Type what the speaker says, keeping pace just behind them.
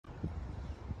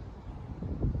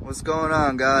What's going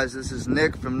on, guys? This is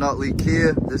Nick from Nutley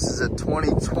Kia. This is a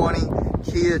 2020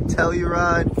 Kia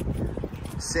Telluride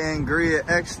Sangria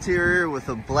exterior with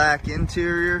a black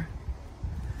interior.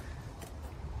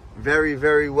 Very,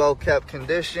 very well kept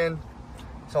condition.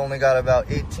 It's only got about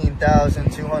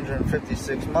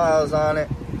 18,256 miles on it.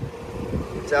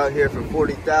 It's out here for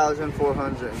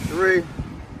 40,403.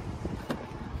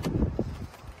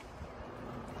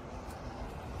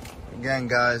 Again,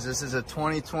 guys, this is a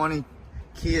 2020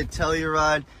 Kia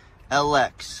Telluride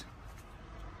LX.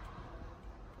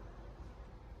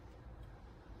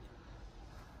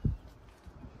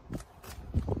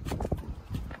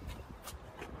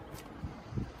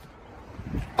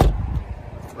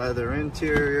 Leather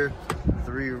interior,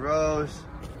 3 rows,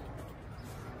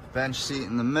 bench seat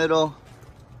in the middle.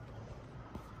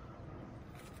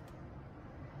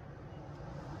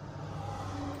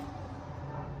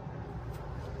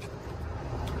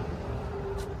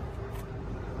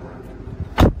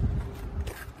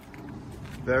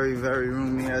 Very, very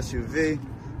roomy SUV.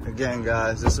 Again,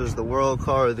 guys, this is the World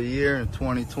Car of the Year in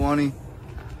 2020.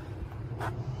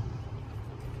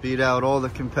 Beat out all the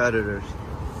competitors.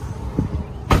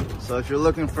 So if you're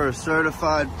looking for a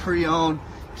certified pre-owned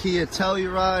Kia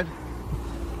Telluride,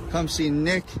 come see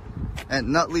Nick at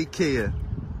Nutley Kia.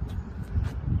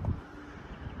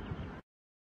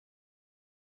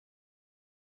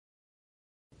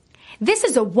 This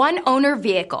is a one-owner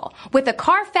vehicle with a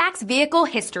Carfax Vehicle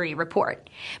History Report.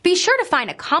 Be sure to find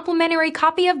a complimentary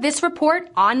copy of this report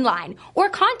online or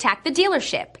contact the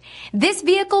dealership. This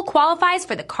vehicle qualifies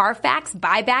for the Carfax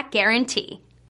Buyback Guarantee.